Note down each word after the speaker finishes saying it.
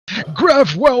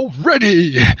grav well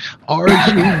ready. Are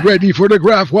you ready for the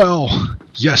grav well?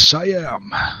 Yes, I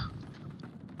am.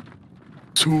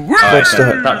 That's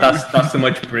too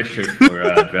much pressure for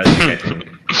Bradley.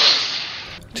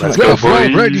 Grav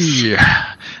well ready.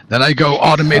 Then I go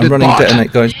automated I'm running bot.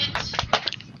 detonate, guys.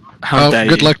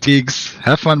 Good luck, Teagues.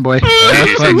 Have fun, boy. Have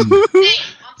fun.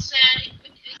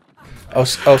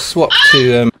 I'll swap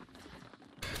to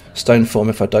stone form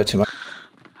if I die too much.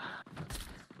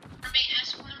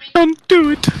 Don't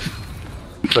do it.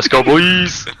 Let's go,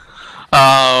 boys.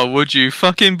 Would you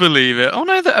fucking believe it? Oh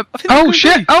no, I think Oh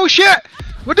shit! Oh shit!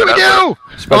 What do we do?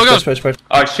 Spread.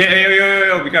 Oh shit,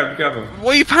 yo, we got him.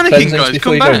 Why are you panicking, guys?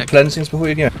 Come back. Cleansings before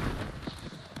you go.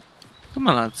 Come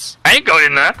on, lads. I ain't going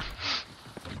in there.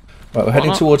 Right, we're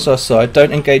heading towards our side.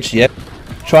 Don't engage yet.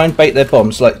 Try and bait their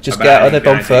bombs. Like, just get out of their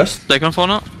bomb first. Take on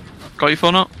 4-0. Got you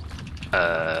 4-0.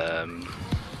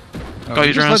 Got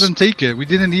you, just let them take it. We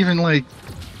didn't even like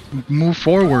move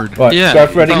forward. Right, yeah.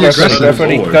 grab ready.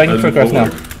 Forward. Going for grab now.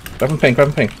 Grab and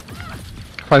ping.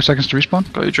 5 seconds to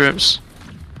respawn. Got your drips.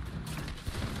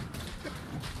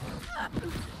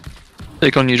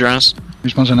 Take on you, Draz.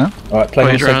 Respawns are now. Alright, playing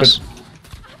on sacred. Draz.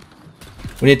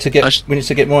 We need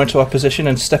to get more into our position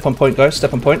and step on point, guys.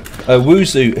 Step on point.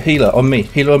 Wuzu, healer on me.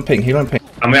 Healer on ping.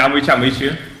 I'm with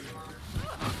you.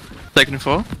 Taking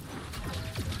 4.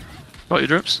 Got your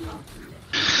drips.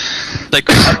 Take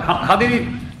How did he...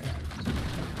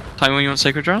 Time when you want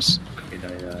sacred Draz.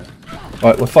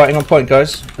 Alright, we're fighting on point,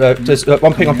 guys. There's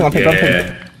one ping.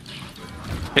 Yeah.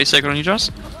 Okay, sacred on you,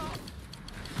 Draz.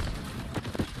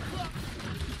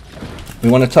 We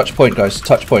want to touch point, guys.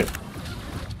 Touch point.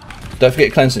 Don't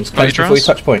forget cleansings. Cleanse before you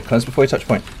touch point.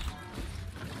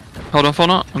 Hold on,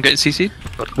 4-0. I'm getting CC'd.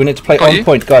 We need to play on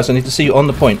point, guys. I need to see you on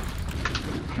the point.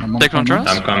 Take on Draz.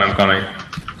 I'm coming.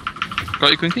 Got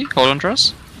you, Quinky. Hold on,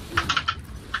 Draz.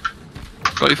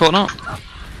 Got you, 4-0.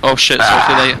 Oh shit, sorry,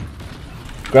 too late.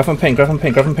 Grab and ping. I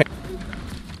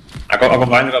got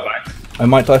blind. I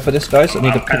might die for this, guys. I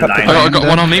need to pick up the I got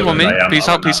one on me. Peace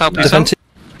out.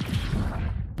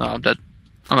 No, I'm dead.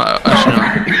 I'm actually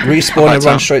not. Respawn and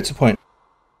run straight to point.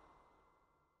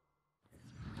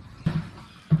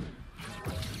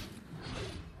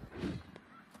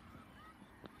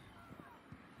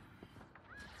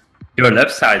 Your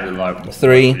left side is like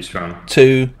 3,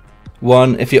 2,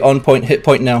 1. If you're on point, hit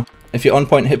point now.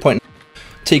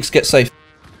 Teagues, get safe.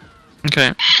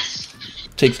 Okay.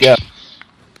 Teagues, get out.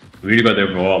 Really got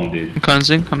their bomb, dude. I'm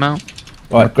cleansing. I'm out.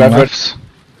 Right, grab red.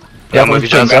 Yeah, I'm with you,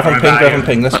 John. Grab and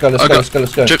ping. Let's go. Let's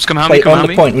go. Drips, come help Play me. on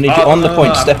the point. We need you on the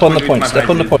point. Step on the point.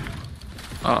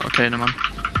 Oh, okay, no man.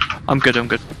 I'm good. Are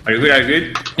you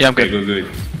good? Yeah, I'm good.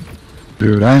 Good.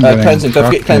 Dude, I'm getting cleansing. Don't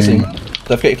forget fucking-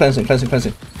 cleansing.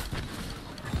 Cleansing.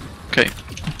 Okay.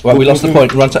 Right, we lost the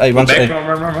point. Run to A. Run.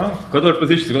 Go to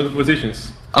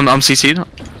positions. I'm CC'd. I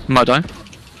might die.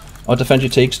 I'll defend you,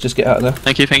 Teagues. Just get out of there.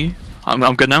 Thank you.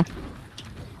 I'm good now.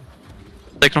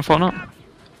 Taking on 4-0.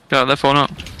 Get out there, 4-0.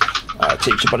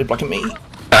 Teagues, your body blocking me.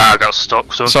 I got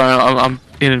stuck, so. Sorry, I'm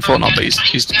in 4-0, but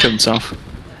he's killed himself.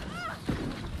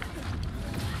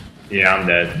 Yeah, I'm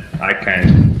dead. I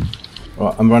can't.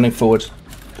 Right, I'm running forward.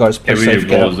 Guys, play safe.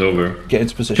 Get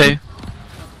into position. Okay.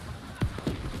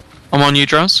 I'm on you,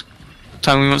 Draz.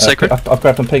 Time we want sacred. I've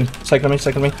grabbed and ping. Sacred on me.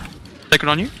 Sacred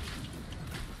on you.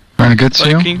 Trying to get to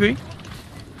you. King.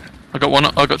 I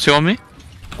got 2 on me.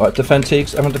 Right, defend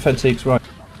Teagues. Everyone defend Teagues, right.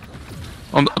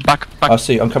 I'm back. I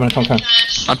see you. I'm coming.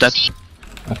 I'm dead.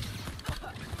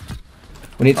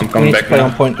 We need to play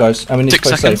on point, guys. And we need 6 to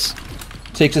play seconds. safe.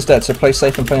 Teagues is dead, so play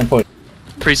safe and play on point.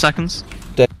 3 seconds.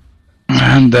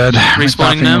 I'm dead.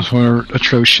 Respawning now. Were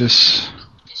atrocious.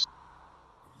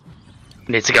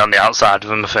 Need to get on the outside of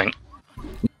them, I think.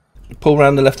 Pull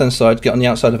round the left hand side, get on the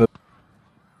outside of it.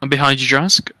 I'm behind you,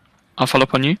 Drask. I'll follow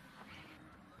up on you.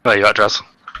 Where you at, Draz?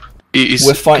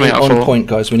 We're fighting on point,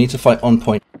 guys. We need to fight on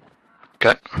point.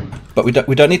 Okay. But we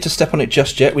don't need to step on it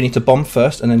just yet. We need to bomb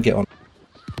first and then get on.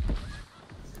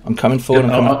 I'm coming forward.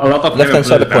 Left hand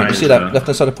side of point. You see that? Left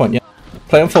hand side of point. Yeah.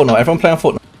 Play on 4 now. Everyone play on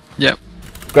 4 now. Yep.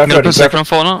 Grab ready. Put second on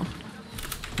 4 now.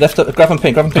 Grab and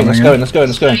ping. Let's go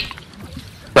in.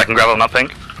 I can grab on that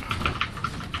ping.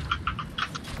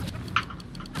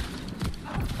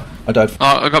 I died.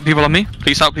 I got people on me.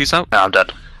 Peace out. Yeah, I'm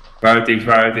dead. Priorities.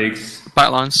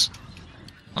 Backlines.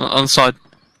 On the side.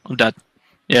 I'm dead.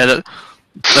 Yeah, they've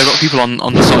got people on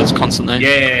the sides constantly.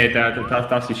 Yeah,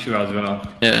 that's the issue as well.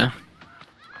 Yeah.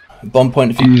 Bomb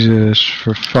point if you... Jesus,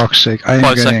 for fuck's sake. I am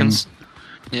 5 getting... seconds.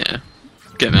 Yeah.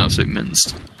 Getting absolutely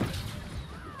minced.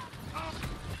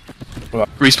 Right.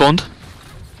 Respawned.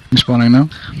 Respawning now.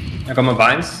 I got my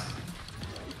vines.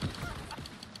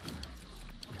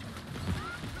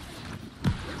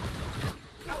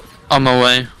 On my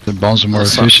way. The bombs are more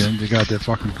That efficient. They got their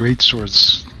fucking great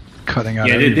swords cutting out.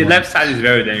 Yeah, the everyone. left side is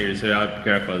very dangerous, so you have to be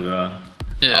careful as well.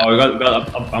 Yeah. Oh, we got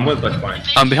up. I'm with plus point.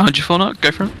 I'm behind you, Fortnite.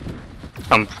 Go for it.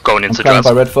 I'm going I'm into playing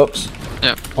Dress. by Red Fox.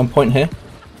 Yeah. On point here.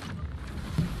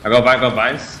 I got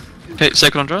vines. Okay,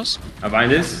 second on dress. I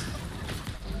bind this.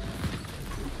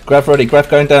 Grav ready. Grav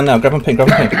going down now. Grab and ping. Grab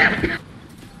and ping.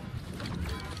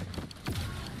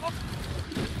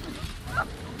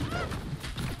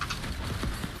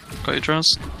 Got your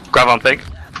dress. Grab on pig.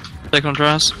 Second on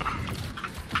dress.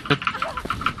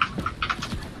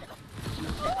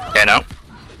 Yeah, no.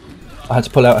 I had to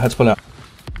pull out. I had to pull out.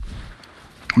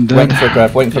 I'm dead. Waiting for a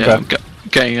Grav. Waiting for Yeah, Grav.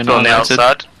 getting Go on the annihilated.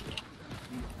 outside.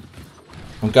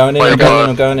 I'm going in. Wait, I'm going in.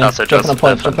 I'm going in. that's it, Jumping on just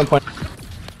point. perfect. Jumping on point.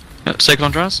 Yeah, second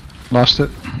on dress. Lost it.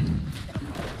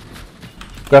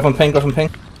 Grab and ping. Grab and ping.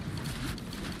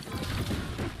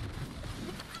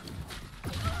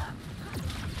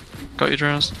 Got your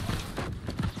dress.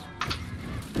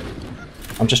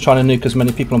 I'm just trying to nuke as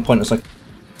many people on point as I.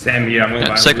 Same here. I'm going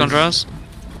Yeah, second on dress.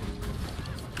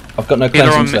 I've got no Healer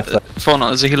on cleansings me. left. Though. Fortnite,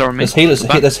 there's a healer on me. There's healers.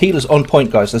 Back. There's healers on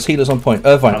point, guys. There's healers on point.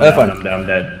 Irvine. Irvine. I'm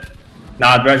dead.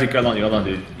 Nah, Dress, hold on,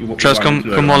 dude. Trez, come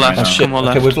more left. Oh shit. Come on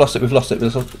Okay, left. we've lost it. We've lost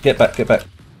it. Get back. Get back.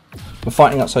 We're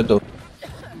fighting outside door.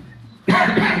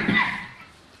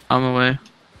 I'm away.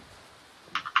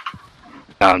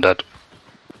 No, I'm dead.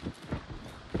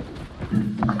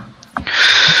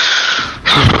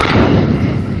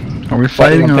 Are we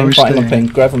Fighting fighting on or are we ping. Fighting on staying?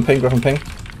 ping. Grab and ping. Grab and ping.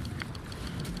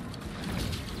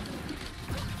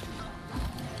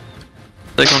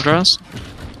 Second on dress.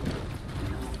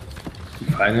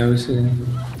 I know.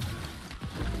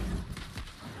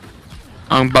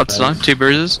 I'm about to die. 2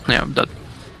 bruises. Yeah, I'm dead.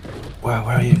 Wow,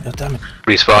 where are you? Oh, damn it.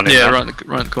 Respawning. Yeah, now. right in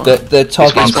the corner. They're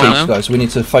targeting Respawn Teagues, now. guys. We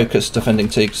need to focus defending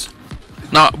Teagues.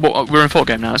 No, well, we're in 4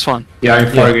 game now. It's fine. Yeah, I'm Yeah.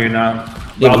 forgetting now.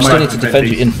 Yeah, Well, we still my need to defend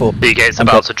you in 4. B-gate's I'm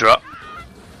about dead. to drop.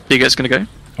 You guys gonna go? Right,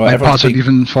 My everyone pods are speak.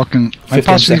 even fucking. My 15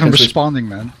 pods are even seconds. responding,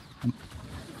 man.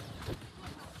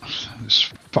 This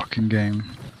fucking game.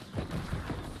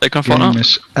 Second on Game Fortnite.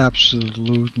 is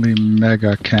absolutely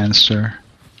mega cancer.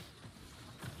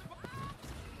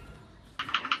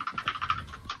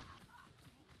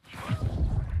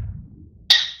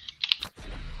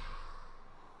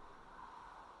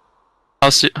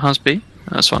 How's B?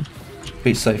 That's fine.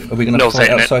 Be safe. Are we going No, to fight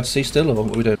taking it. outside C still, or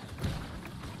what are we doing?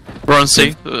 We're on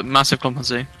C. Massive clump on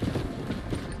C.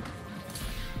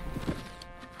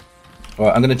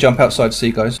 Alright, I'm going to jump outside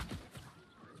C, guys.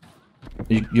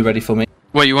 You ready for me?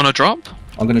 Wait, you wanna drop?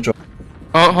 I'm going to drop.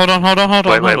 Oh, hold on.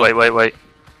 Wait.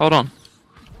 Hold on.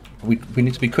 We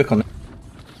need to be quick on it.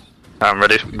 I'm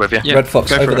ready with you. Yeah, Red Fox,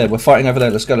 go for over it. there. We're fighting over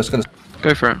there. Let's go.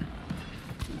 Go for it.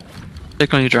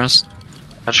 Take on your dress.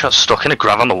 I just got stuck in a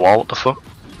grab on the wall. What the fuck?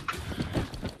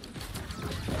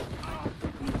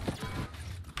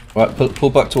 Right, pull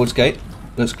back towards gate.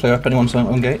 Let's clear up anyone's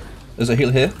on gate. There's a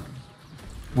healer here.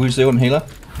 Wuzu on healer.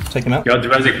 Take him out. Yo,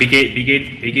 Dress, big gate.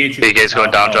 B-gate's going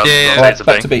down, John. Yeah. Alright,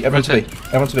 back to B. Everyone to B.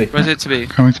 Everyone to B. Where's it to be?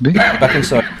 Coming to be? Back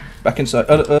inside. Back inside.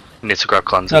 Need to grab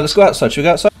cleansing. No, let's go outside. Should we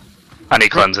go outside? I need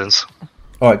cleansings.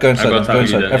 Alright, go I inside. got Then. Go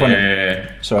inside. Everyone.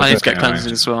 Yeah. Sorry. I need to go- get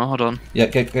cleansing as well. Hold on. Yeah,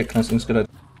 get cleansing. It's a good idea.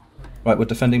 Right, we're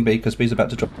defending B because B's about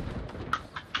to drop.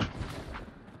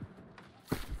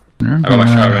 I got my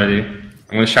shower ready.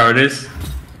 I'm gonna shower this.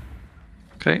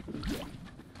 Okay.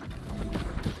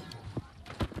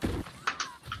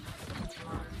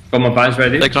 Got my vines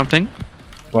ready. Take on ping.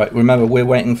 Right, remember we're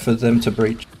waiting for them to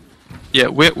breach. Yeah,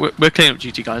 we're cleaning up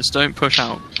duty, guys. Don't push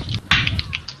out.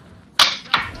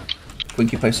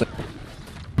 Quinky play safe.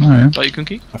 Alright. Got you,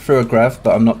 Kunky? I threw a grav,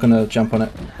 but I'm not gonna jump on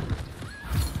it.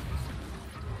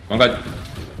 One got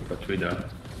through there.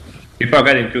 People are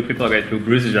getting through.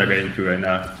 Bruises are getting through right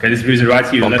now. Okay, this bruiser right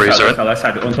here. One Left bruiser.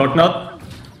 side. On talk not.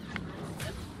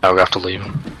 Now we have to leave.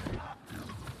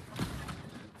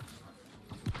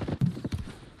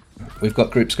 We've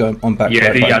got groups going on back. Yeah,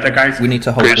 right, the right. other guys. We need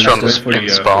to hold Groups B on still. this- for the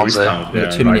spawns there. respawn, We're yeah,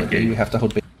 2 right minutes. gate. You have to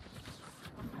hold B.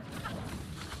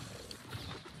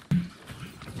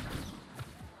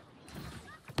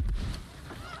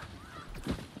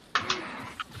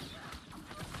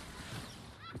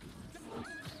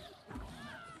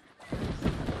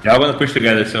 Yeah, I want to push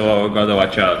together, so we gotta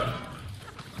watch out.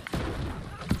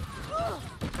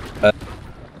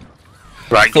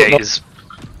 Right Thought not- gate is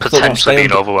potentially stay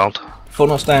being on- overwhelmed.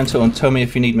 Fortnite, stay until and tell me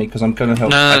if you need me because I'm gonna help.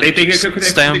 No, They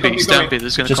stay on keep B. Stay on going. B.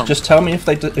 There's gonna come. Just tell me if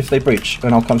they breach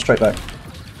and I'll come straight back.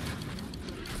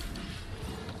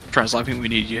 Trez, I think we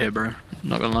need you here, bro.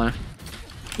 Not gonna lie.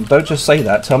 Don't just say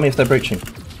that. Tell me if they're breaching.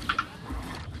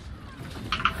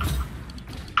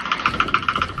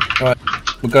 Alright,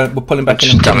 we're pulling back in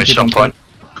Just and pulling damage people on some point.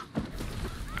 point.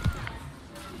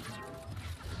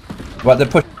 Right, they're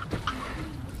pushing.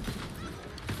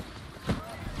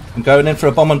 I'm going in for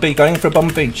a bomb on B. Going in for a bomb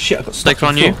on B. Shit, I got stuck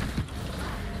on you.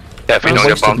 Yeah, if you I don't get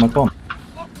wasted my bombed. bomb.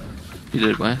 You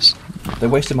did, Wes. They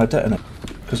wasted my detonator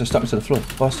because they stuck me to the floor.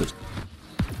 Bastards.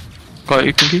 Got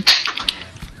you, Kinky.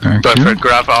 Thank Go for you. a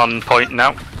grab on point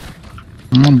now.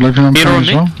 I'm blinking on Healer point on as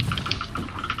me. well.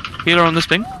 Healer on this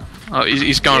ping. Oh,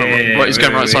 he's going. Yeah, He's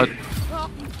going right wait. side.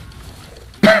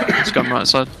 He's going right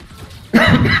side.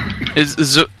 Is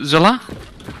Zola?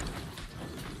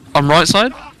 On right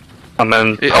side. And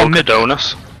then On mid.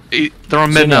 Pokedonus. They're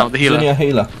on mid now. The healer. Junior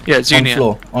healer. Yeah, On Junior.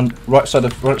 floor. On right side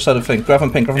of thing. Grab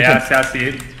and ping. Grab and Yeah, ping. I see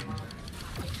it.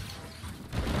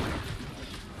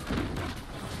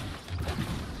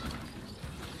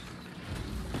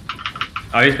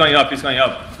 Oh, he's going up, he's going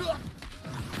up.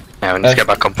 Yeah, we need to get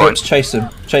back on point. Drips, chase him.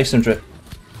 Chase him, Drip.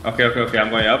 Okay, I'm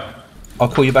going up. I'll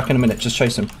call you back in a minute. Just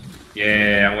chase him.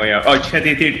 Yeah, I'm going up. Oh shit,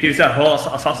 there's a whole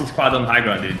assassin squad on high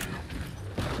ground, dude.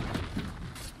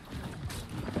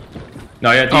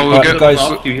 No, yeah, Oh, Right, good. guys,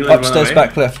 two healers run upstairs away.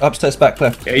 back left. Upstairs back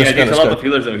left. Yeah, Let's there's go, a lot let's of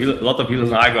healers though. A lot of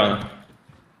healers on high ground.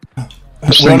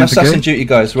 We're Staying on at the assassin gate. duty,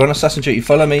 guys. We're on assassin duty.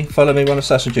 Follow me. We're on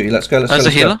assassin duty. Let's go. Let's There's go.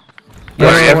 a healer.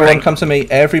 Yes, everyone come to me.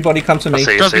 Everybody come to me.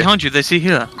 see. Guys behind you. They see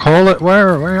healer. Call it. Where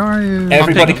are you?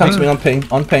 Everybody ping, come to me on ping.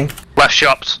 On ping. Left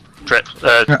shops. Drip.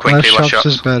 Yeah, Quickly, left left shops shops.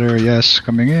 is better. Yes,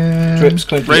 coming in. Drips,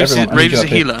 quickly. Raves Everyone. I need is you a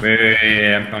up here.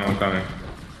 healer. Yeah, I'm coming.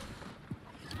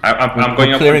 I'm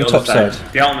going up Clearing on the other top side.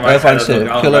 side. Yeah, on the right side. Irvine's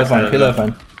here. Kill Irvine. Kill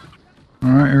Irvine.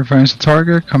 Alright, Irvine's the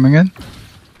target. Coming in.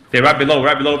 They're right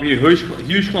below you.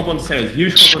 Huge clump on the stairs.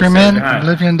 Huge clump Scream on the in. stairs. behind.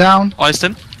 Oblivion down. Iced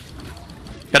him.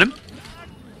 Get him.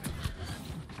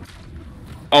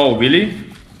 Oh, really?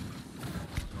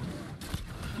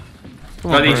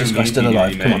 Come on, Not bro. even guy's still easy,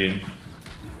 alive, come on. imagine.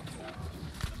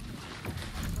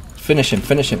 Finish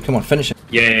him. Come on, finish him.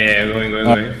 Yeah, going.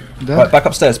 Right, Dead. back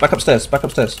upstairs.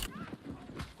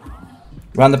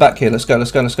 Round the back here. Let's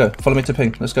go. Follow me to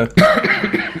ping. Let's go.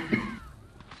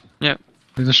 Yeah.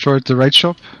 They destroyed the right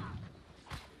shop.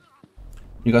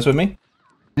 You guys with me?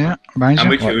 Yeah, behind I'm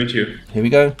you. with you. Here we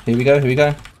go.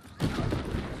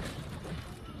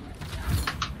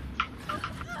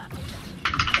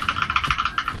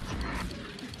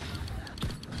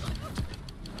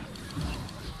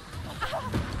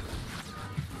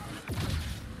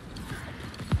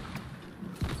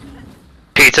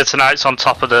 Peter tonight's on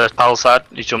top of the palisade.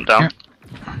 He jumped down.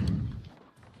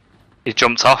 He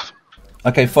jumped off.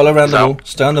 Okay, follow around the So- wall.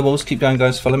 Stay on the walls. Keep going,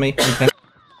 guys. Follow me. Okay.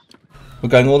 We're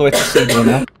going all the way to C door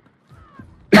now.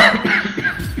 Right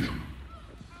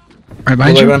All behind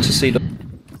the way you. around to C door.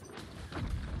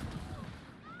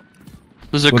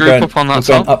 There's a We're group going, up on we're that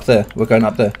going side. up there. We're going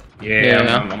up there. Yeah,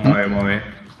 Yeah. I'm on my way.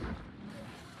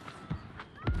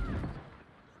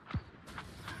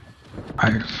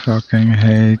 I fucking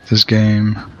hate this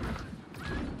game.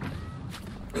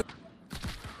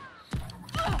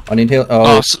 I need heal.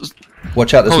 Oh, Oh,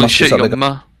 watch out! There's holy mushrooms shit, you up got there.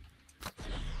 Ma.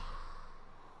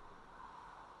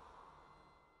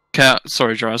 Okay,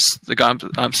 sorry, Draz. The guy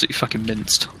absolutely fucking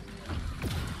minced.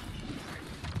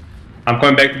 I'm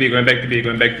going back to B.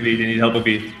 They need help with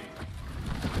B.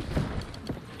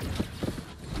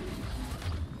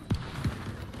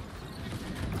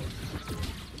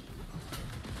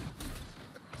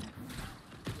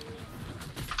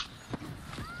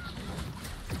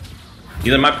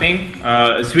 Healer mapping.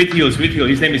 Sweet Heals.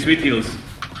 His name is Sweet Heals.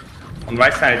 On the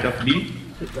right side of B.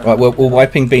 Right, we're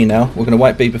wiping B now. We're going to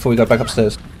wipe B before we go back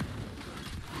upstairs.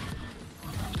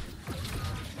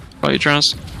 Got you,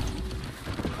 Draz.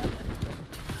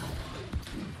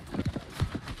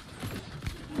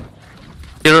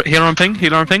 Healer on ping.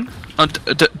 On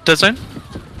dead zone.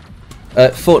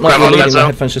 Fortnite, Grab you're on leading. that My zone.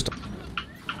 headphones just.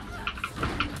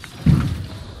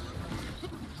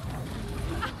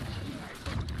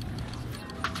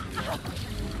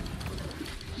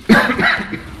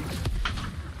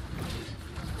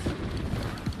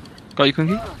 Got you,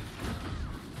 Kunky.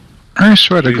 I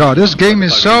swear to God, this game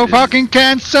is so fucking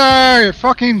cancer!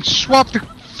 Fucking swap the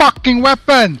fucking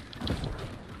weapon!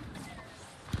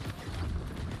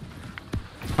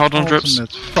 Hold on, Drips.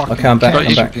 Ultimate fucking Okay, I'm back, cancer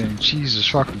I'm back. game. Jesus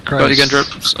fucking Christ. Got you again,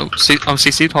 Drips. Oh, I'm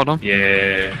CC'd, hold on.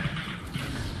 Yeah.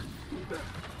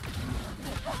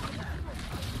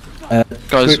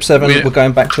 Guys, Group 7, we're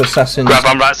going back to assassins. Grab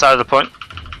on right side of the point.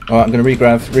 Alright, I'm going to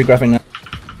regrabbing now.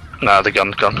 No, the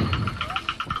gun's gone.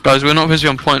 Guys, we're not busy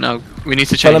on point now. We need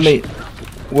to change. Follow me.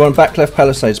 We're on back left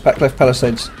palisades. Okay,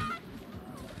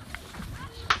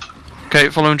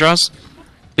 following Draz.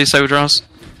 Please stay with Draz.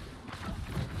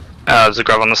 There's a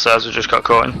grab on the stairs we just got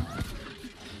caught in.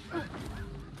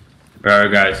 Where are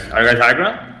you guys? Are you guys high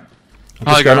ground? I'm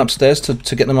just going upstairs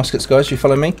to get the muskets, guys. You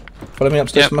follow me? Follow me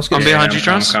upstairs for muskets? I'm behind you,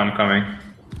 Trans. I'm coming.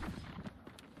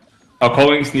 Our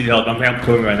Coings need help. I'm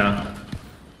Coing right now.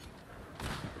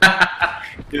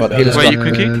 Right, healers Where are you,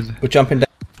 gone. Cookie? We're jumping down.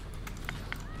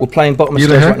 We're playing bottom of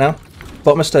Healer stairs here? right now.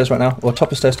 Bottom of stairs right now. Or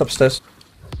top of stairs, top of stairs.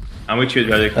 I'm with you,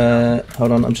 Relic.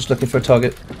 Hold on, I'm just looking for a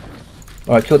target.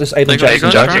 Alright, kill this Aiden They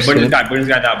Jackson. got Burn this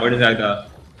guy down, burn this guy down.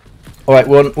 Alright,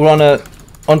 we're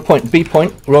on point, B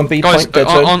point. We're on B Guys, point, dead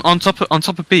zone. on top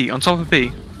of B.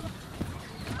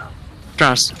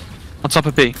 Trans. On top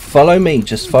of B. Follow me,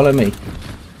 just follow me.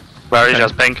 Where is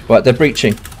Jazz Pink? Right, they're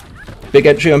breaching. Big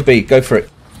entry on B, go for it.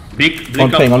 Big, On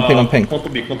ping, on ping. Close to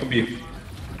B.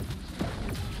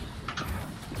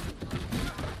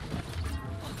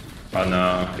 Oh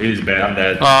no, it is bad, I'm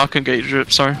dead. Oh, I couldn't get you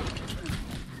drip, sorry.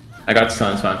 I got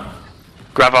stun, it's fine.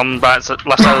 Grab on left side of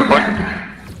the point.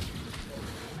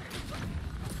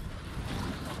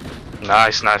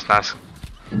 Nice.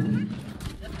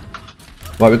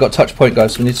 Right, we've got touch point,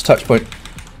 guys. We need to touch point.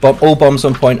 All bombs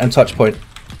on point and touch point.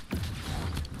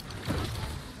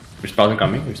 Respawn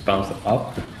coming, respawn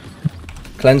up.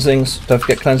 Cleansings, don't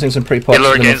forget cleansings and pre-pops.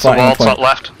 Healer and then against the fighting wall, point. top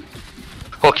left.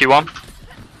 Hooky one.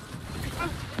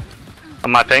 On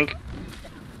my ping.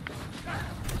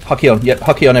 Hockey on, yep,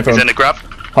 hockey on He's everyone. in a grab.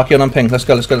 Hockey on ping, let's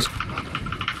go.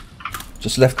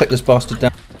 Just left click this bastard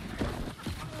down.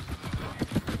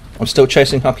 I'm still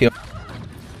chasing hockey on.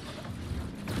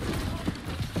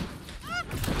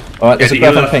 Alright, there's a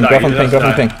grab on ping, grab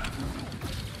on ping.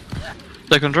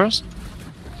 Second dress.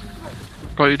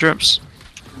 Got your drips.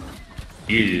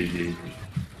 Easy.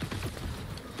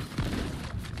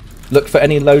 Look for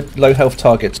any low health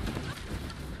targets.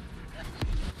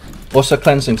 Also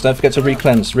cleansings, don't forget to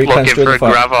re-cleanse. Re-cleanse Looking during for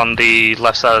the a fight. grab on the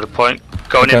left side of the point.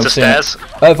 Going Okay, into I'm seeing it. stairs.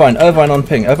 Irvine on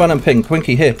ping,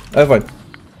 Quinky here, Irvine.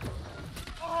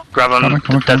 Grab on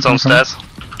dead zone stairs.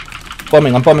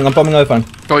 I'm bombing Irvine.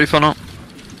 Got you for now.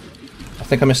 I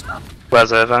think I missed.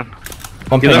 Where's Irvine?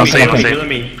 On ping, Healer on me, ping, on healer ping.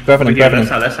 me. Grabbing him, With you, grabbing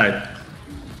him. left side.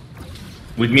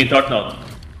 With me and Tortnot.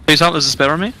 Who's out? There's a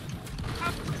spare on me.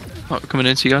 Oh, coming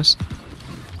into you guys.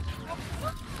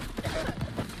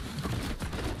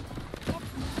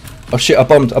 Oh shit, I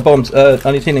bombed.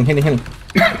 I need healing.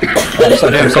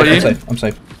 I'm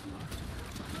safe.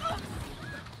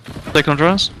 Second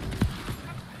dress.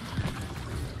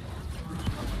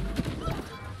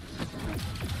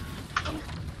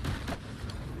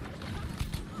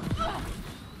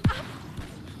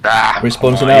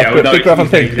 Respawns Oh, now. yeah, Big grab on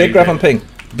ping. Big grab on ping.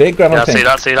 Yeah,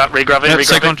 see that. Regrabbing.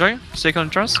 Second dress.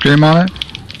 Second dress. Scream on it.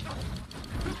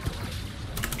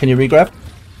 Can you regrab?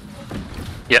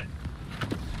 Yep.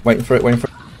 Waiting for it.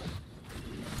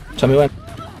 Tell me when.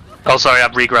 Oh, sorry,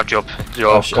 I've regrabbed your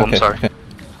Okay, sorry. okay.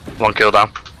 One kill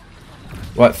down.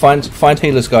 Right, find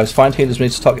healers, guys. Find healers. We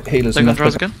need to target healers. Second and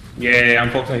dress then- again. Yeah,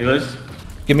 I'm focused on healers.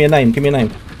 Give me a name.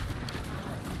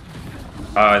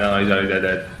 Oh no, he's already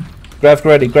dead. Grab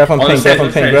ready. Grab on On the ping. stairs, Grab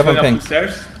on ping. Grab on ping.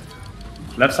 Stairs.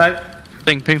 Left side.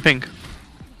 Ping. Second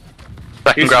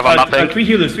grab on that ping. Three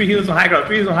healers on high ground.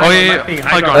 Oh, yeah.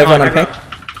 High ground. Everyone on ping.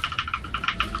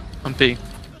 I'm B.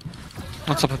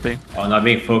 On top of B. Oh, not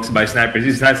being focused by snipers.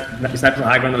 These snipers on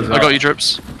high ground as well. I got you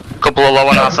drips. Couple of low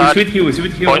on our side. Sweet heal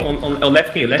Point. on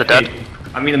left gate. They're dead.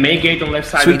 I mean the main gate on left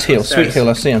side. Sweet heal. stairs.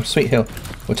 I see him. Sweet heal.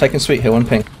 We're taking sweet heal on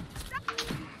ping.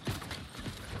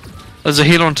 There's a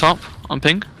healer on top. On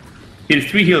ping. There's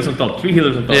three healers on top.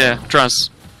 Yeah, dress.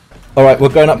 All right, we're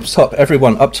going up top.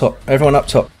 Everyone up top.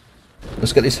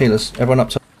 Let's get these healers. Everyone up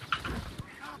top.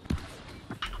 All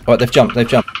right, they've jumped.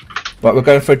 Right, we're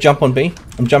going for a jump on B.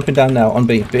 I'm jumping down now on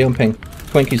B. B on ping.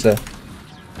 Twinky's there.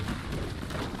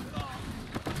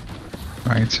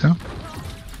 Right, so.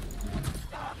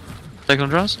 Second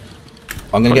dress.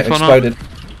 I'm gonna get 24 now. exploded.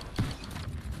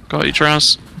 Got you,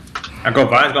 dress. I got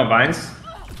vines.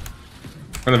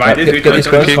 On the Right, vine, get these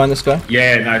guys. Find this guy.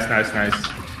 Yeah, nice.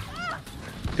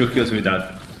 2 kills with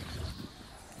that.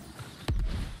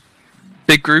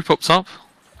 Big group up top.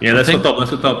 Yeah, let's go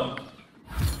top.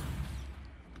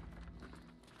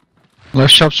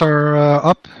 Left shops are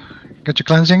up. Get your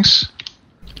cleansings.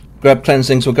 Grab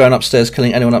cleansings. We're going upstairs,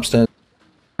 killing anyone upstairs.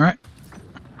 Alright.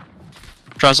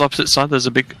 Dress opposite side. There's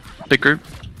a big group.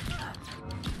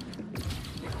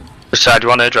 Which side do you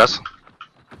want to address?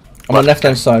 I'm on left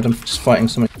hand side. I'm just fighting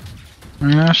something.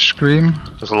 Yeah, scream.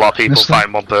 There's a lot of people Missed them.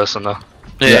 fighting one person though.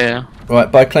 Yeah.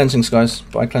 Right, buy cleansings, guys.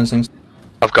 Buy cleansings.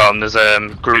 I've got them.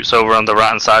 There's groups over on the right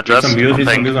hand side, dress. Some heals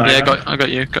on Yeah, high ground. I got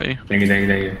you. Thank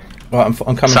you. Right, I'm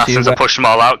coming to you. Assassins are pushing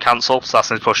them all out. Cancel.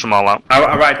 Assassins push them all out.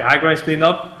 Alright, high ground is cleaned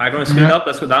up.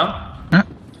 Let's go down. Yeah.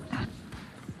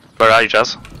 Where are you,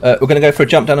 Jazz? We're gonna go for a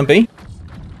jump down on B.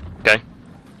 Okay.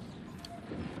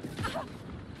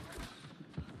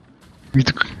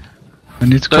 I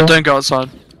need to go. Don't go outside.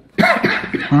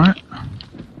 Alright.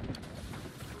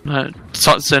 No,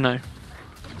 say no.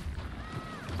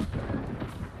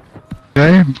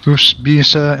 Okay, Bruce B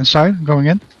is inside, going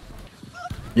in.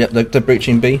 Yep, they're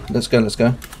breaching B. Let's go, let's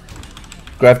go.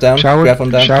 Grab down, Shower, grab on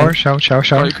down. shower. Got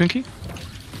you, Kunky?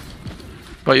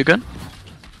 Got you gun?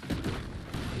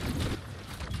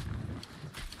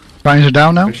 Vines are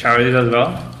down now. Shower these as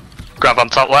well. Grab on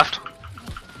top left.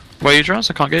 Where are you, Draz?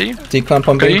 I can't get you. Declamp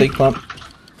on B, Okay. declamp.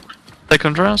 Take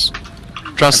on Draz.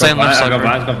 Draz, stay on left side. I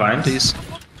got bro. vines. Please.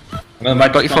 I'm gonna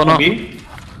bite Got you for now. Okay,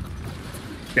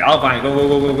 I'll vine.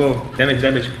 Go.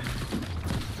 Damage.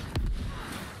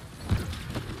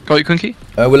 Got you, Kunky?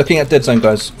 We're looking at dead zone,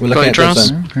 guys. We're looking at Got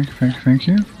dead you, zone. Thank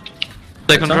you.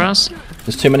 Take on Draz.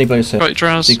 There's too many blues here. Got you,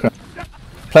 Draz. Declamp.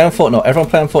 Play on Fortnite. Everyone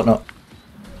play on Fortnite.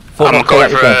 I'm call going out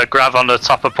your for grab. a grab on the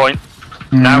top of point.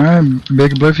 Now. Alright,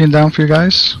 big oblivion down for you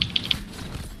guys.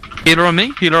 Healer on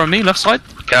me, left side.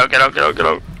 Get out.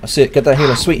 I see it. Get that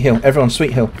healer. Sweet heal. Everyone,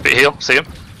 sweet heal. Bit heal, see him?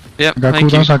 Yep, I got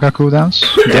thank you. cooldowns, I got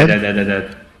cooldowns.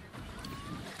 Dead.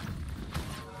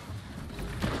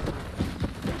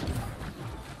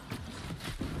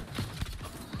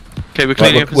 Okay, we're Right,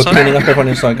 cleaning up we're inside. cleaning up everyone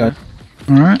inside, guys.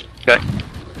 Alright. Okay.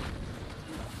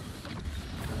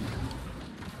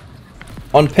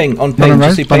 On ping. Do Bottom you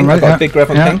right, see bottom ping? I've right, got yeah. a big grab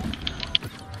on Yeah. ping.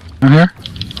 I'm here.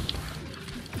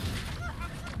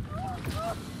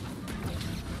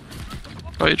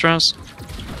 Got you, Draz.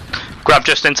 Grab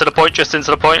just into the point.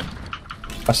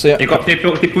 I see it. They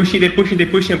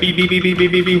pushing.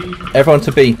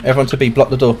 B. Everyone to B. Block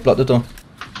the door.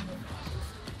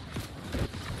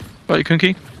 Got you,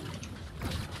 Kunky?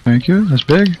 Thank you, that's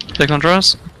big. Take on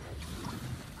Draz.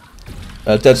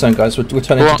 Dead zone, guys. We're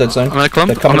turning Alright, to dead zone. I'm gonna clump.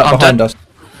 They're coming I'm up behind dead. us.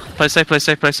 Play safe.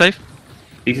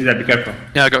 This is that, be careful.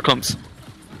 Yeah, I got clumps.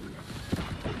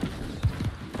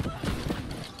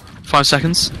 5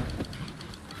 seconds.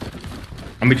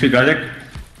 I'm between garlic.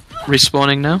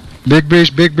 Respawning now. Big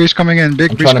breeze coming in,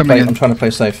 I'm trying to play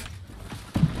safe.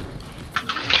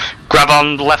 Grab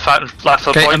on left of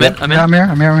Okay, point. I'm in.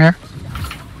 Yeah, I'm here.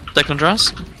 Take on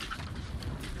Draz.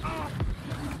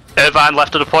 Irvine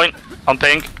left of the point. On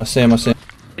ping. I see him.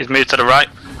 He's moved to the right.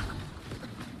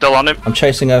 Still on him. I'm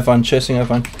chasing Irvine.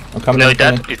 I'm coming Nearly in.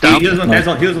 dead. He's down. Heals on dead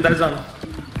zone.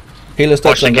 Healers dead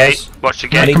Watch the zone, guys. gate. Watch the I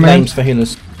gate. need Come in. names for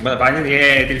healers. But vine, yeah,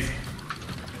 it is.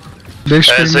 Big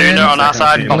screen in. Zuna on our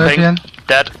side. On Oblivion. ping.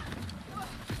 Dead.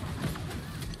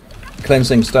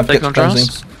 Cleansing. Stab Take kits, on Draz.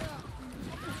 cleansings.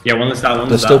 Yeah, one is down.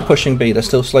 They're still pushing B. They're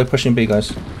still slow pushing B,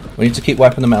 guys. We need to keep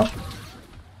wiping them out.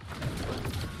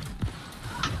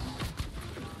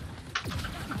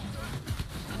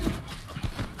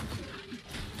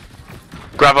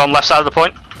 Grab on left side of the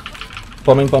point.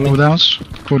 Bombing. Cooldowns.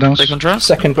 Take on Draz.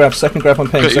 Second grab on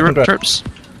ping. Got your Second grab. trips.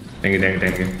 Thank you.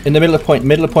 In the middle of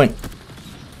point.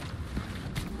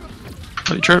 Got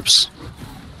your trips.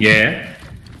 Yeah.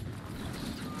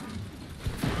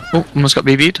 Oh, almost got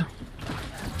BB'd.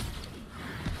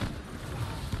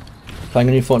 Playing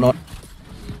a new Fortnite.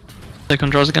 Take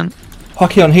on Draz again.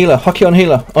 Hockey on healer.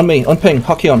 On me. On ping.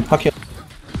 Hockey on. Got you,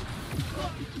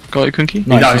 Kunky.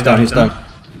 Nice. He's down, He's down.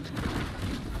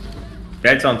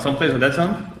 Dead zone. Someplace on dead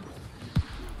zone.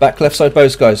 Back left side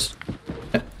bows, guys.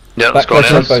 Yeah, let's Back go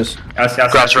left in. side bows.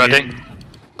 Yes, Grab's ready.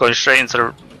 Going straight into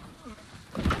the...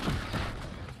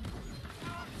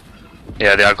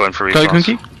 Yeah, they are going for Got you,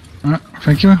 respawns. Kunky. Alright,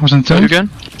 thank you. Was on Got you two. again.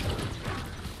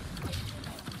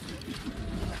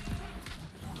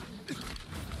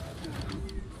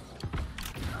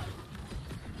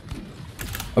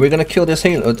 Are we gonna kill this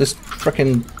healer? This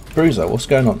frickin' bruiser? What's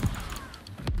going on?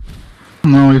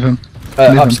 No, even.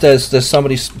 Leave him. Upstairs. There's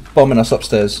somebody bombing us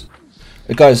upstairs.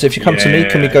 Guys, if you come to me,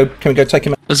 can we go take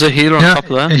him out? There's a healer on Yeah, top of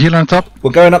there. a healer on top.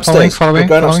 We're going upstairs. Following. We're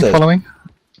going upstairs.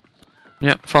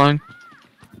 Yep, following.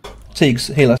 Teagues,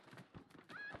 healer.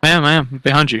 I am.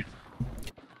 Behind you.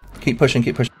 Keep pushing.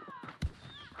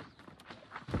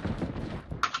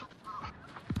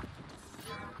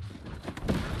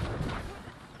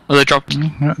 Oh, they dropped.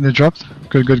 Yeah, they dropped.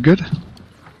 Good.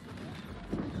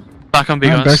 Back on B,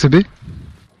 Back guys. to B.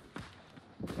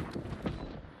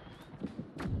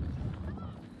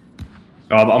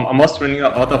 Oh, I'm almost running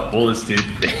out of bullets, dude.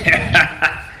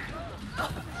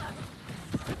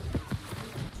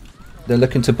 They're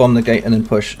looking to bomb the gate and then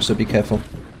push, so be careful.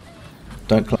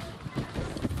 Don't climb.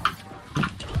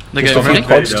 They Just get off ready. the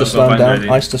pods to Ready, slow them I'm down. ready.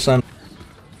 Ice to slam.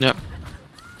 Yep.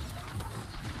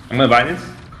 I'm gonna buy this.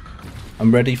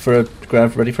 I'm ready for a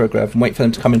grab. And wait for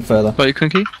them to come in further. Got you,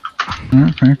 Kunky.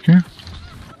 Alright, thank you.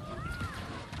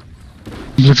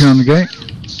 Oblivion on the gate.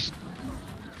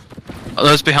 Are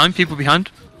those behind? People behind?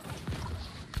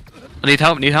 I need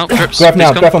help, Trips. Grab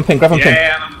now, please grab on ping, grab on ping.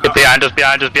 Behind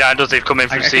us, they've come in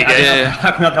from Seagate.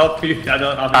 I cannot help you.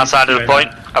 Outside of the point,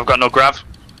 I've got no grav.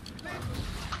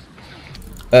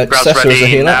 Cesar is a ready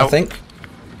healer, now. I think.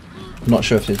 I'm not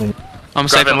sure if he's in. I'm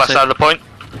safe, Grabbing I'm left safe. side of the point.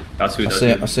 That's who I does see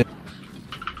it, I see it.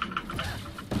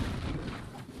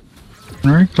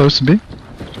 Alright, close to B.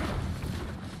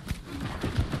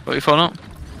 Got your phone up.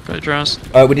 Got your drones.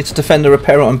 We need to defend the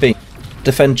repairer on B.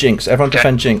 Defend Jinx, everyone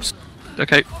defend Jinx.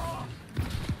 Okay.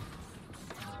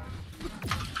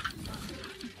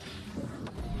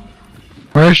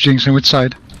 Where's Jinx and which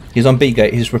side? He's on B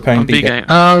gate, he's repairing On B B gate. gate.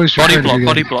 Oh, he's Body repairing block, B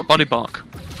body gate. block, body block.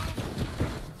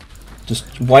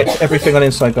 Just wipe everything on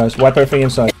inside, guys. Wipe everything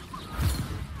inside.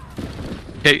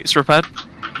 Okay, it's repaired.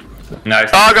 Nice.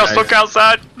 Oh, I got stuck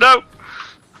outside. No.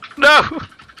 No.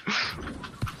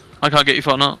 I can't get your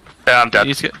phone up. Yeah, I'm dead. You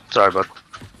need to get... Sorry, bud.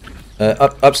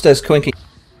 Upstairs, Coinky.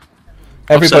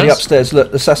 Everybody Upstairs? upstairs, look,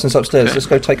 the assassin's upstairs. Okay. Let's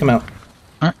go take them out.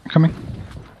 Alright, coming.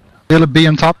 Healer B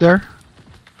on top there.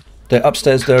 They're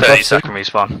upstairs, they're 30 above. second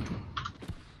respawn.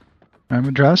 I'm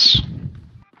address.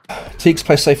 Teeks,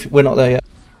 play safe, we're not there yet.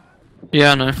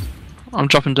 Yeah, I know. I'm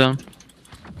dropping down.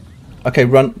 Okay,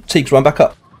 run. Teeks, run back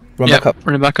up. Run Yep, back up.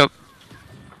 running back up.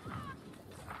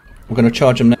 We're going to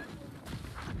charge them now.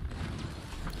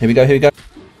 Here we go, here we go.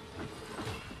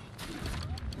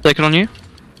 Taking on you.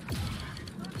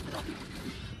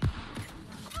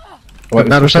 Right,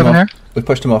 Battle 7 here. We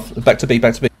pushed them off. Back to B,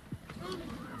 back to B.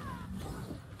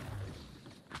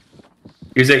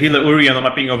 Here's a healer Urian on my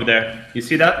ping over there. You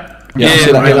see that? Yeah, Yeah, I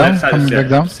see that Right, healer. left side Coming upstairs, back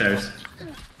down. upstairs.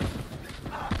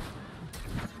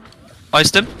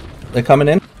 Iced him. They're coming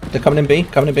in. They're coming in B,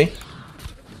 coming in B.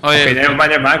 Oh yeah. Okay, never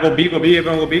mind. Go B,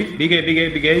 everyone go B. B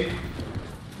gate.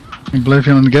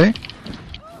 Oblivion on the gate.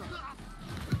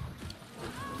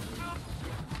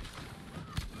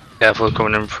 Careful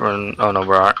coming in from. Oh no,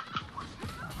 we're alright.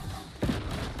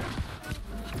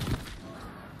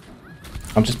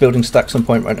 I'm just building stacks on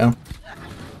point right now.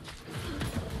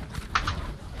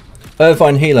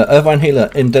 Irvine healer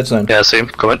in dead zone. Yeah, I see him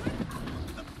coming.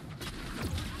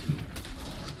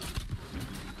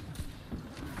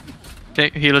 Okay,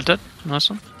 healer dead. Nice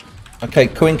one. Okay,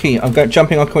 Coinky, I'm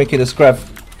jumping on Coinky. Let's grab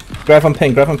on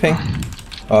ping,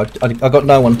 Oh, I got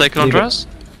no one. Taking on Leave it. dress.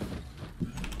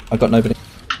 I got nobody.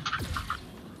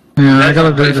 Yeah, I got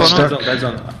a bit of Dead stuck. Dead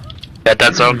zone. Yeah,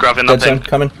 dead zone, grabbing Dead that zone pink.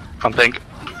 coming. On pink.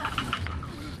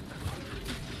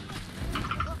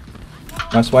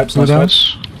 Nice wipes, Who nice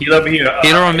wipes. else? Healer over here.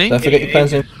 Healer on me. Don't forget your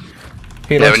plans in.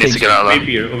 Healer Yeah, on we need to Teeks. get out of Over there.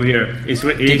 here, over here. He's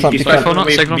Declamp, he's declamp. phone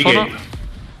away Second from phone B up. gate.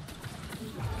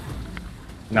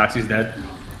 Nazi's dead.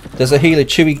 There's a healer,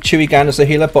 Chewy Gander's a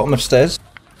healer, bottom of stairs.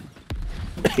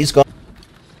 He's gone.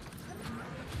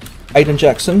 Aiden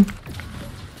Jackson.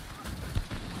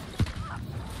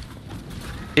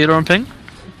 Healer on ping.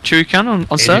 Chewy can on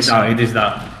stairs. It is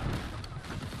now.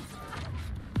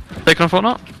 Taking on phone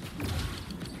up.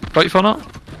 Got your phone up.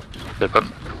 Good, bud.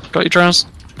 Got your drones.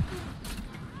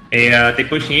 Hey, they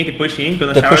pushing in.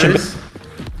 Gonna They're shower pushing this.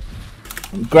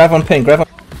 Grab on ping, grab on.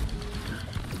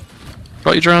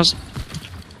 Got your drones.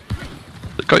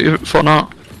 Got your phone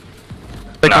up.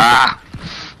 Take on. Nah.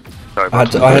 Sorry, I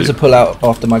bud. had to pull out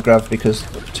after my grab because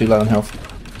I was too low on health.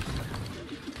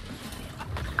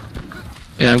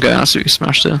 Yeah, I'm getting absolutely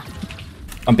smashed here.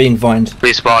 I'm being vined.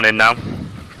 Respawning now.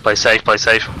 Play safe, play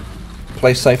safe.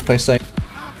 Play safe, play safe.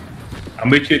 I'm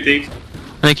with you, Tiggs.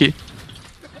 Thank you.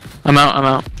 I'm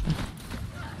out.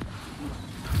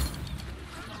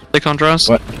 Take on drones.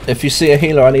 Right, if you see a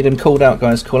healer, I need him called out,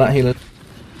 guys. Call out healer.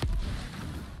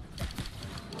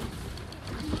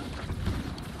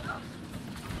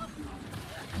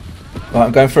 Right,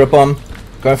 I'm going for a bomb.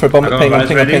 Going for a bomb at ping, on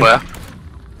ping, on ready. ping. Where?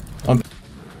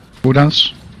 Who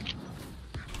else?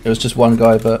 It was just one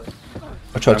guy, but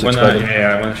I tried to explode him.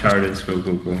 Yeah, I wanna shower this. Go.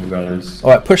 We got this.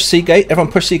 Alright, push C gate.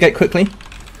 Everyone push C gate quickly.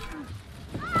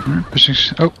 Alright, pushing.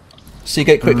 Oh, C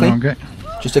gate quickly. wrong gate.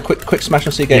 Just a quick smash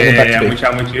on C gate and then back to B.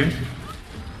 I'm with you.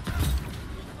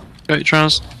 Got your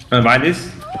drones. Wanna buy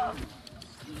this?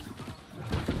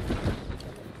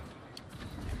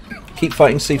 Keep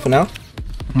fighting C for now.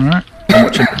 Alright. I'm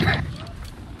watching.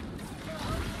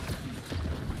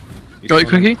 Got your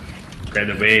cookie. Get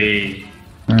away.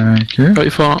 Thank you. Got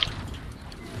your phone up.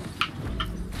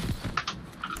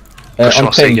 Push On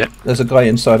on C ping, gate. there's a guy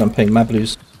inside on ping, Mad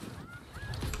Blues.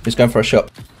 He's going for a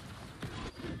shot.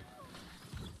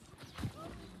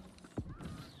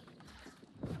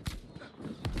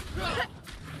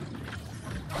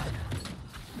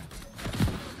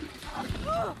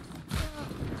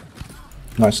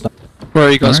 Nice. Where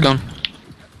are you guys Alright. gone?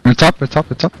 It's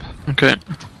up. Okay.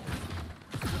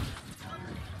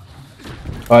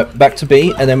 Alright, back to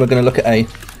B, and then we're going to look at A.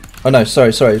 Oh no,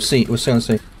 sorry, C. We'll stay on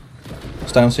C.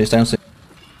 Stay on C, stay on C.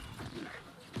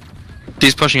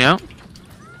 He's pushing out.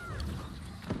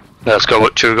 Let's go.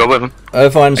 Should we go with him?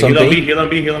 Irvine's on B. Heal on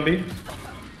B.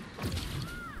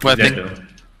 Where Dead thing? though.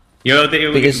 Yo, B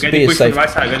is safe. Right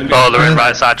side. Oh, they're in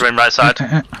right side. They're in right side.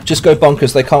 Just go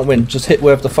bonkers, they can't win. Just hit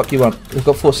wherever the fuck you want. We've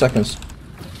got 4 seconds.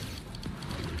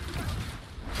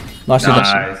 Nicely done.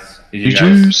 Nice. You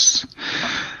juice.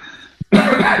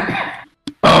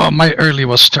 Oh, my early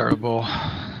was terrible.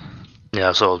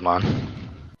 Yeah, so was mine.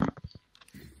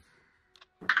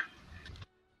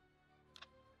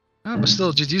 Yeah, but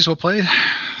still, GG's well played.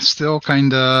 Still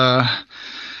kinda...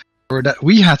 Or that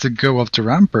we had to go up to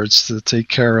ramparts to take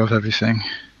care of everything.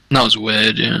 That was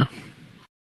weird, yeah.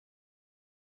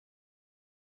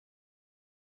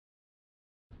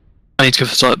 I need to go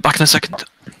for side. Back in a second.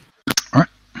 Alright.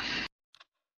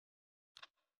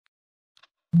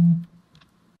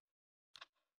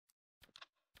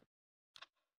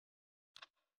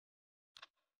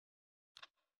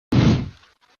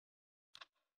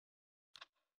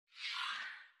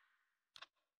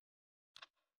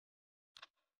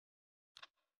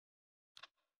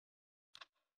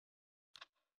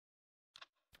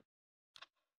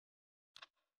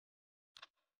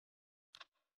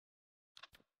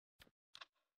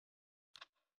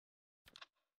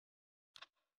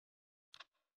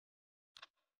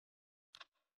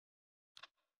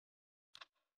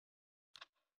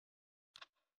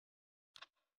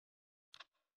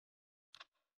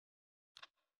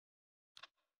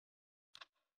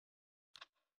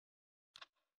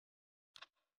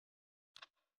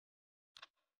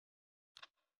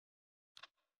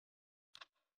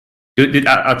 Dude,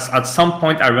 at some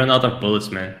point I ran out of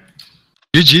bullets, man.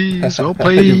 GG's well You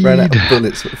played. ran out of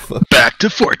bullets. Back to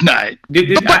Fortnite.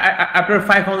 Dude, I brought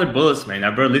 500 bullets, man. I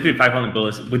brought literally 500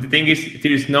 bullets. But the thing is,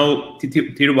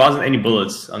 there wasn't any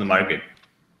bullets on the market.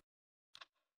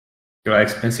 They are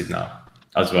expensive now,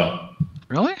 as well.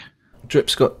 Really?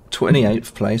 Drip's got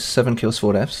 28th place, 7 kills,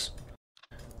 4 deaths.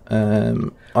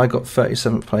 I got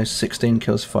 37th place, 16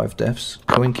 kills, 5 deaths.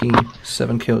 Coinky,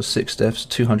 7 kills, 6 deaths,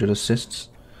 200 assists.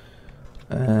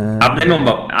 I blame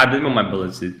on my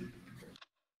bullets, dude.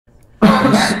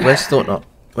 Where's Thought-Not?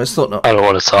 I don't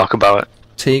want to talk about it.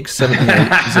 Teague,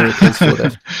 78, 0 kills, 4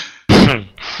 deaths.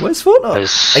 Where's Thought-Not? I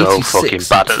was so 86. fucking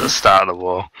bad at the start of the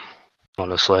war.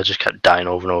 Honestly, I just kept dying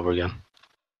over and over again.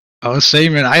 I was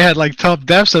saying, man, I had like top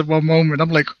deaths at one moment.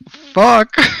 I'm like,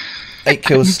 fuck. 8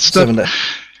 kills, 7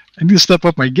 deaths. I need to step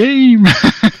up my game.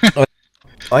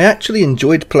 I actually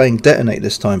enjoyed playing Detonate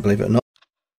this time, believe it or not.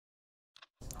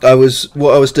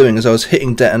 What I was doing is I was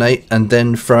hitting Detonate and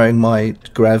then throwing my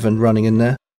grav and running in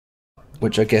there,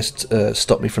 which I guess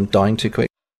stopped me from dying too quick.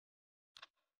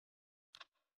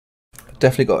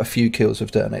 Definitely got a few kills with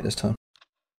Detonate this time.